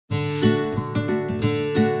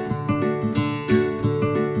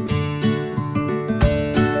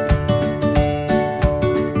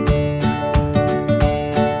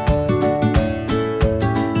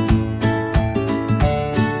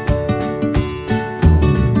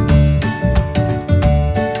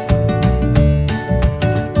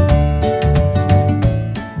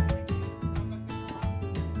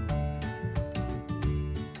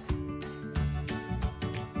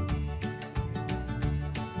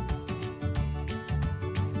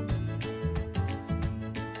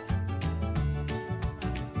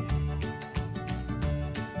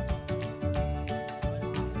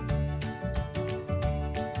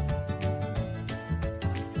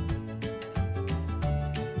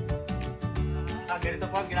ganito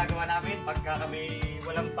po ang ginagawa namin pagka kami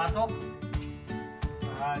walang pasok.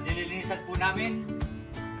 Nililinisan po namin.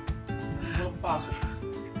 Walang pasok.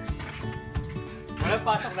 Walang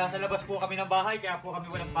pasok, nasa labas po kami ng bahay, kaya po kami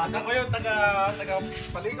walang pasok. Saan kayo? Taga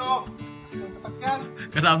Paliko. Sa sakyan.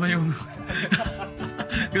 Kasama yung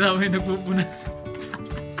kasama yung nagpupunas.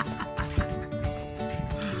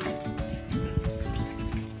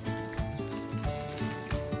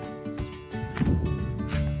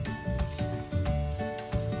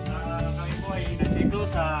 Kami po ay nandito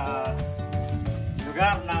sa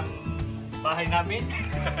lugar ng bahay namin.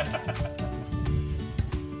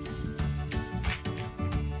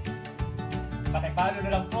 Pakipalo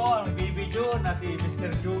na lang po ang video na si Mr.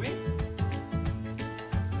 Joey.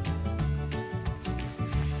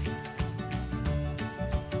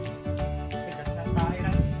 Tigas lang tayo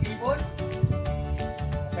ng ibon.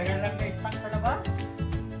 Matagal lang na-stuck sa labas.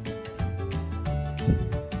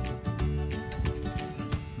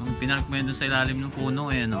 Nung pinark mo yun doon sa ilalim ng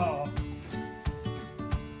puno eh, no? Oo.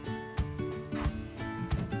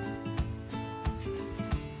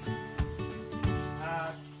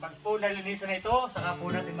 Pag po nalinisan na ito, saka po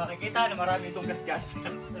natin makikita na marami itong gasgas.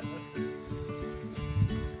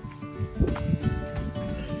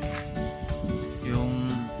 Yung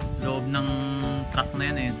loob ng truck na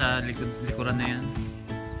yan eh, sa likuran na yan.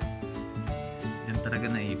 Yan talaga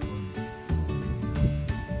naipon.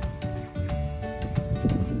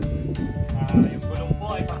 Yung gulong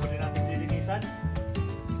po ay pag natin lilinisan.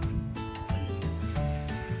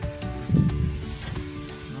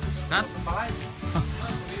 Cut!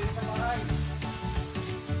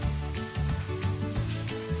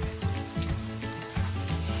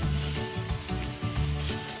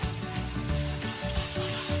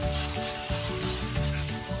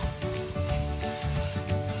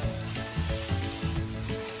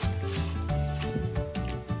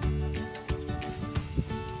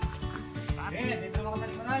 Dito naman ako sa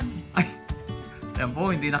likuran. Ay! Yan po,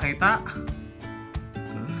 hindi nakita.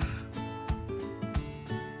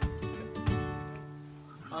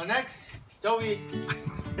 Next, Joey.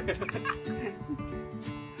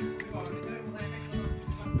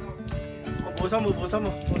 Busan mo. Busan.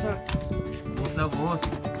 Buhos na buhos.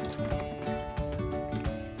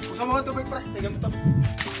 Busan mo ang tubig, pre. Tignan mo to.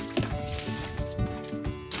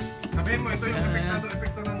 Sabihin mo, ito yung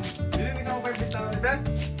epekto ng... Nilinisan mo ba yung bintana ni Ben?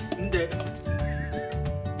 Hindi.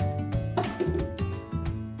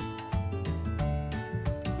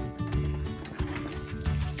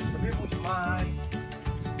 Sabihin mo, smile.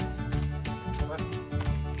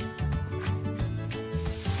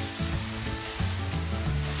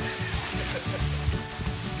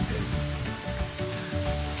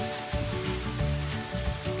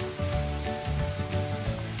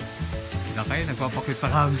 Sila kayo, nagpapakita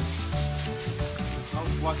kami. Ang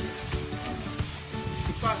buwag.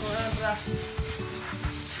 Ipasok na bra.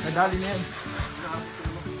 Nadali na yan.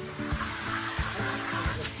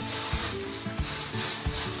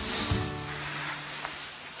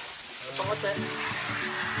 Pangote.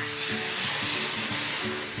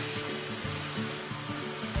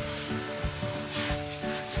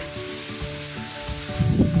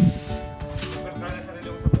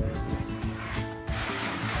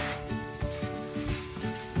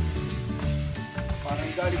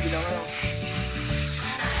 Parang gali bilang ano.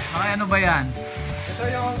 Ay, ano ba yan? Ito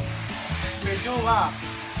yung medyo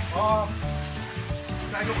o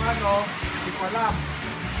ano, hindi ko alam.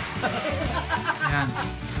 Yan.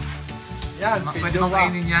 Yan, Pwede bang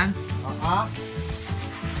kainin yan?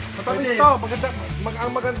 Sa tabi ito,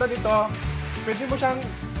 ang maganda nito, pwede mo siyang,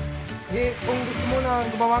 kung gusto mo na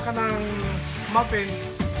gumawa ka ng muffin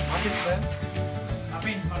ba yan?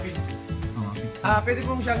 Mapin. Oh, Pwede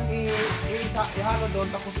mo siyang ihalo doon,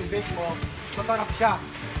 tapos i-bake mo, matarap siya.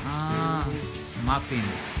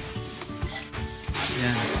 Muffins.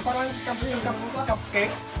 Yan. Parang cupcake.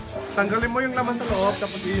 Tanggalin mo yung laman sa loob,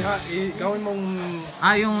 tapos gawin mong...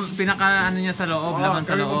 Yung pinaka ano niya sa loob, laman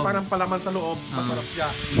sa gawin loob. mong parang palaman sa loob, masarap siya.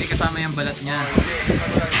 Hindi kasama yung balat niya. Hindi,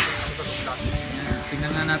 ano lang, sa Yan.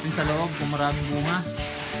 Tingnan nga natin sa loob kung maraming bunga.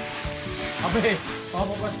 Abe,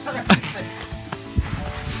 papapunta ka.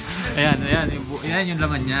 Ayan, yan yung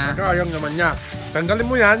laman niya. Ayaw naman niya. Tanggalin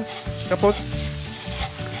mo yan, tapos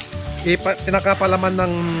pinakapalaman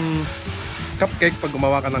ng cupcake pag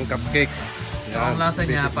gumawa ka ng cupcake. So, ang lasa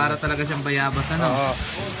niya, para talaga siyang bayabas, ano? Oo.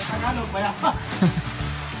 Tagalog, bayabas.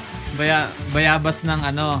 Bayabas ng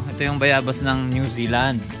ano, ito yung bayabas ng New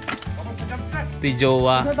Zealand.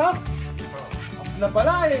 Tijowa. Ano daw? Na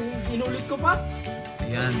pala inulit ko pa.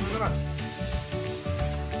 Ayan.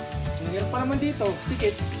 Nangyari pa naman dito,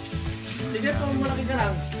 tikit. Sige po, malaki ka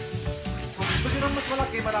lang. Kung gusto nyo mas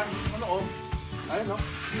malaki, malaki maloob. Ayun, no?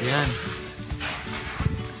 Ayan.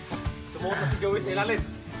 Sumuot na si Joey sa ilalim.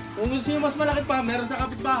 Kung gusto nyo mas malaki pa, meron sa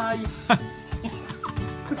kapitbahay.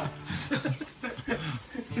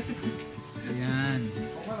 Ayan.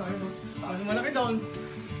 Mas malaki doon.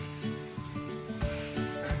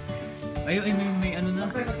 Ayun, ay, may ano na.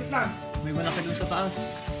 Kapit lang. May malaki doon sa taas.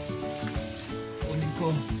 Kunin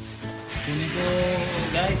ko. Kunin ko,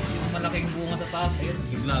 guys, yung malaking bunga sa taas. Ayan,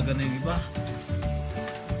 biglaga na yung iba.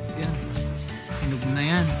 Ayan. Hinog na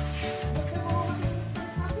yan.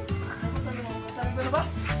 Ano ba?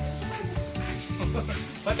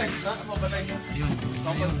 Batay na? Mabatay niya. Ayun,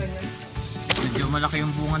 ayun. Medyo malaki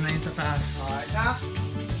yung bunga na yun sa taas. Okay na.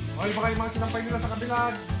 Okay, baka yung mga sinampay nila sa kabila.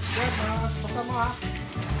 Yes, basta mo ha.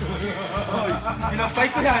 Hoy, sinampay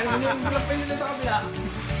ko yan. Ano yung sinampay nila sa kabila?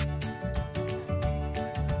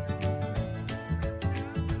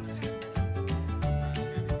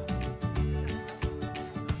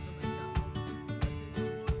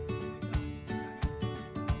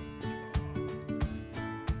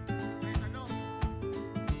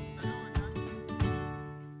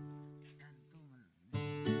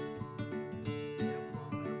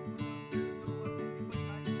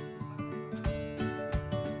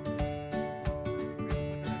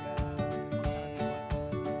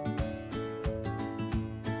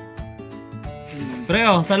 Pre,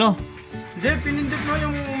 oh, salo. Hindi, pinindot mo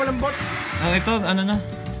yung malambot. Ah, ito, ano na.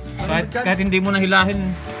 Kahit hindi mo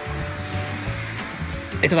nahilahin.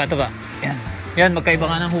 Ito ba? Yan. Yan, magkaiba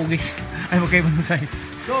nga ng hugis. Ay, magkaiba ng size.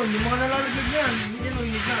 So, yung mga nalalaglag niyan, yan o,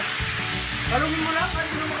 hinig na. Kalungin mo lang, kahit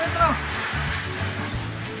hindi mo makita.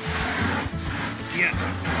 Yeah.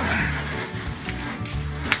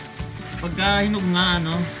 Pagka hinog nga,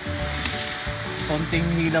 ano, konting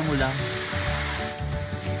hila mo lang.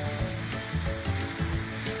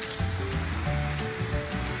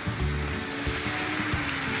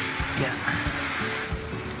 Yan.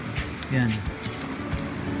 Yan.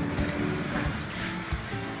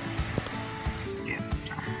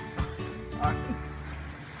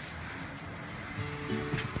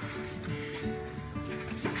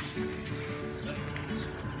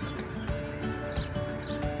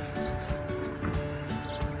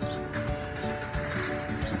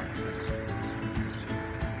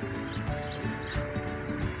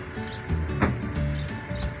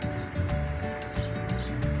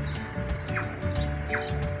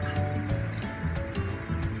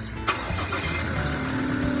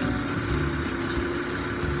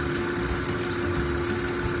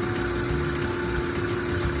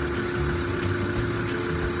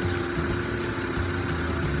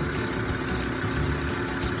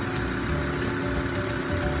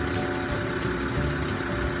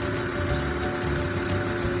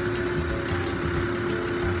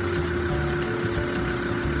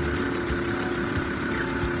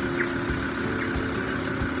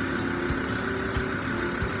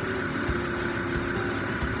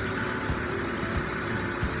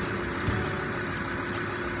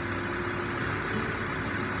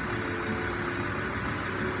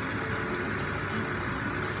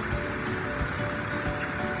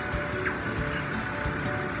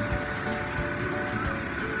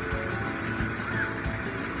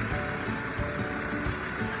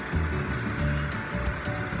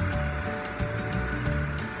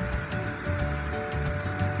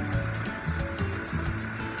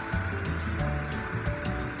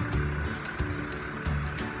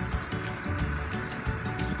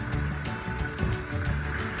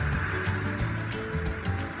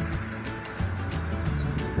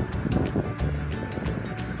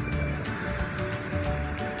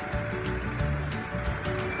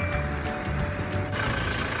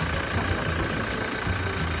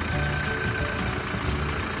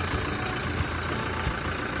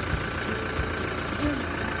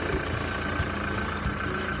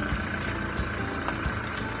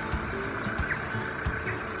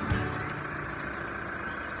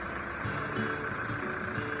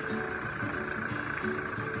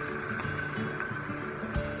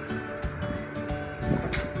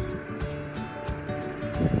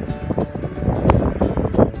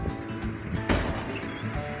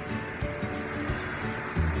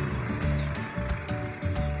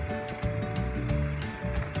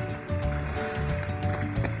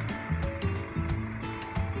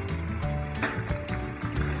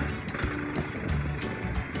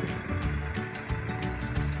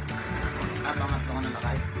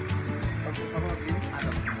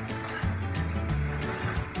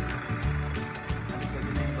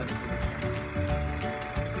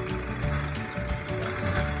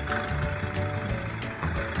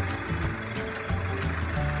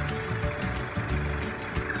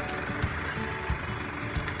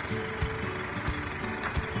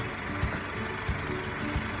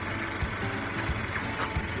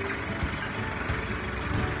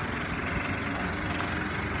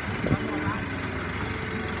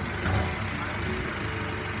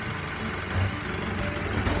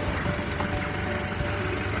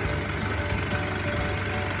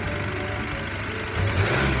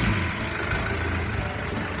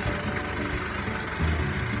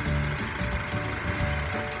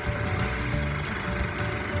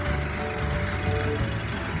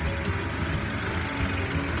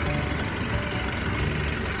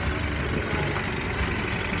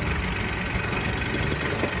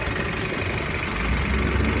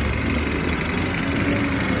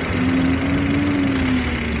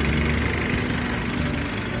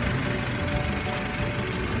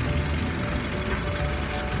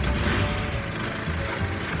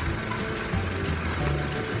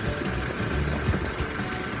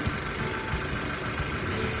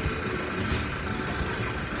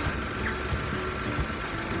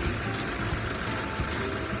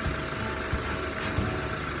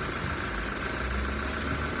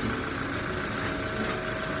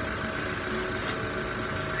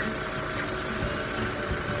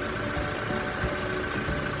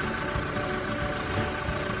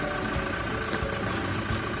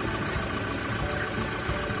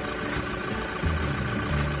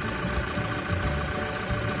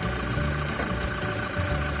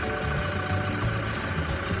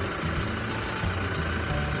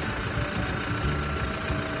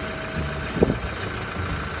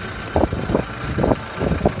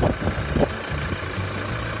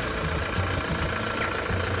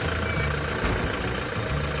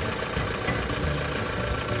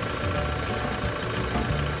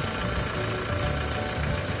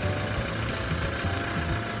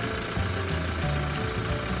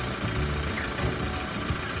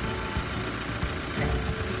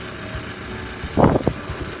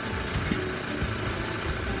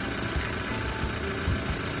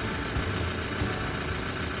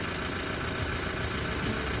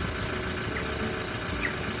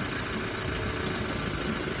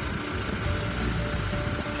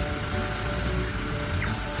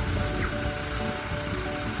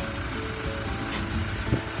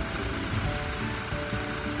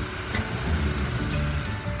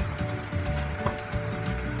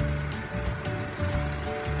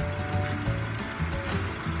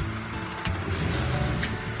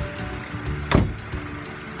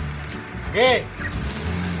 Okay.